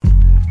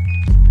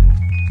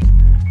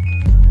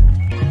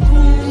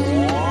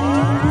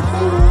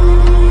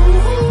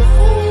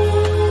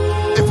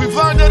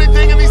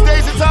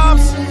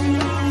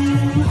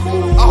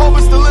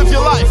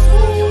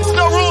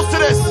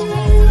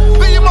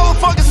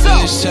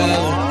fish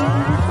telling.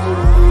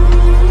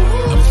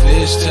 I'm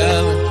fish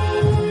telling.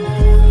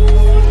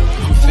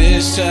 I'm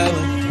fish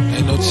telling.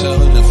 Ain't no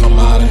telling if I'm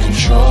out of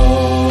control.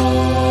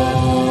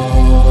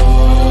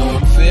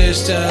 I'm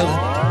fish telling.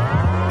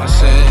 I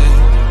said,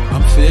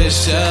 I'm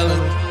fish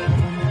telling.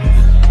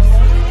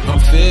 I'm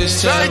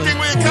fish telling. Ain't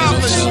no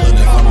telling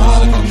if I'm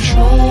out of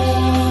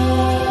control.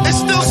 It's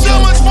still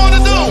so much more to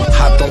do.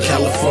 Hopped on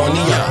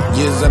California,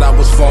 years that I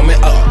was forming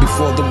up.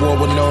 Before the world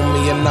would know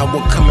me and I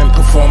would come and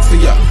perform for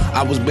ya.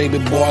 I was baby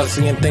boy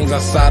seeing things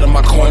outside of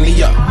my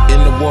cornea.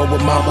 In the world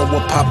with mama,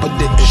 where papa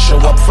didn't show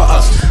up for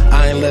us.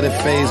 I ain't let it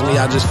faze me,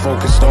 I just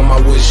focused on my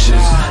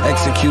wishes.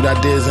 Execute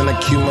ideas and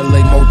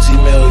accumulate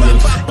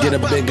multi-millions. Get a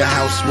bigger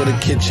house with a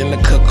kitchen to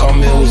cook our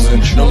meals in.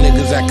 No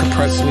niggas that could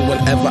press me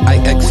whenever I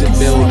exit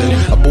building.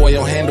 A boy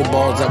on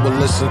handlebars that would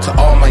listen to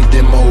all my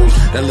demos.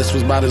 That list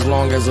was about as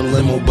long as a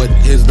limo, but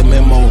here's the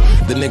memo.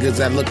 The niggas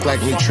that look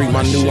like me treat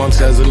my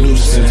nuance as a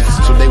nuisance.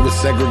 So they would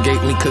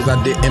segregate me cause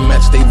I didn't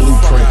match they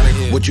blueprint.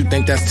 What you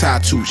think that's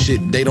tied to?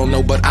 Shit, they don't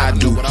know but I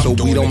do. So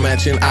we don't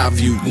match in our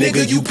view.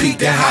 Nigga, you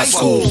peaked in high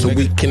school. So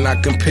we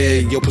cannot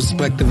compare, your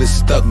perspective is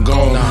stuck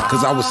gone.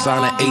 Cause I was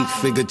signing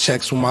 8-figure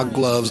checks with my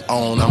gloves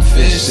on. I'm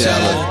fish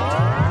telling.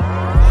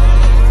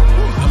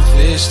 I'm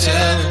fish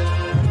telling.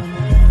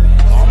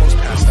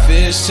 I'm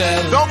fish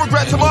telling. Don't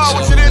regret tomorrow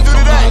what you didn't do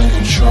today.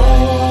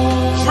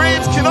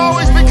 Dreams can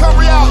always become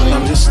reality.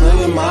 I'm just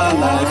living my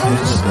life,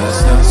 it's the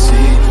best I see.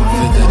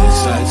 Feel that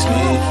excites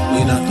me,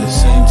 we not the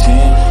same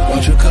team.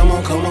 Won't you come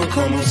on,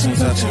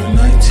 since I turned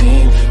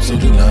 19. So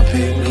do not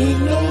pay me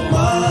no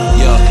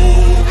mind. Yeah,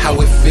 how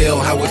it feel,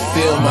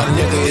 my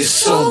nigga, it's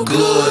so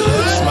good.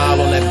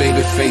 Smile on that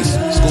baby face,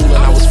 schooling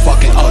I was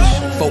fucking up.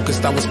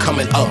 Focused, I was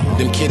coming up,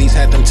 them kiddies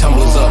had them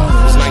tumblers up.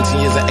 Was 19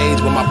 years of age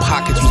when my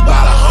pockets was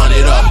about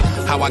 100 up.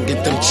 How I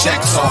get them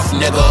checks off,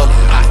 nigga.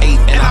 I ate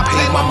and I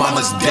paid my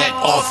mama's debt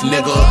off,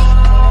 nigga.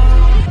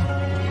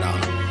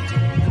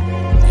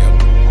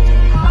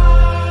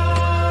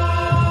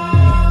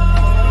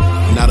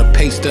 Now the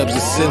pay stubs are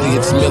silly,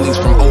 it's millies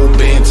from old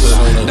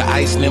banter. The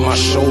ice near my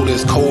shoulder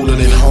is colder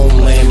than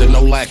Homelander.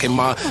 No lacking,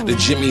 the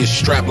Jimmy is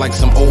strapped like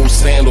some old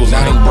sandals.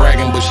 I ain't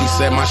bragging, but she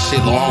said my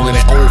shit longer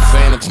than old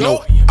Phantoms.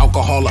 No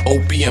alcohol or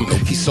opium,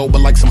 he sober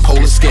like some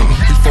polar skin.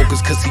 He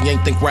focused cause he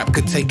ain't think rap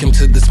could take him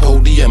to this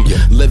podium.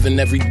 Living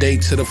every day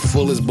to the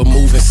fullest but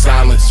moving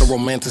silent. So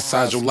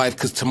romanticize your life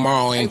cause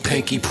tomorrow ain't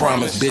pinky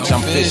promise. Bitch,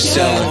 I'm fish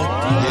telling.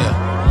 Yeah.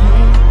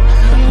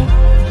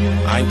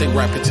 I ain't think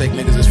rap could take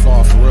niggas this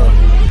far for real.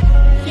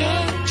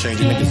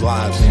 Changing niggas'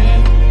 lives.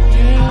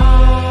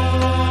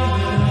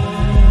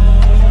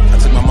 I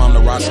took my mom to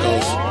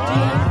Roscoe's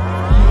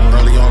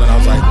early on and I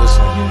was like,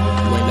 listen,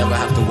 you ain't never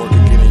have to work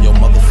again in your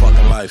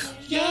motherfucking life.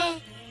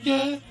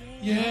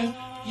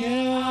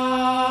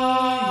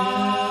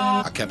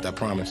 I kept that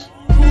promise.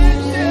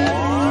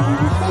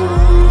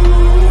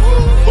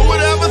 Who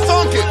would ever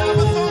thunk it?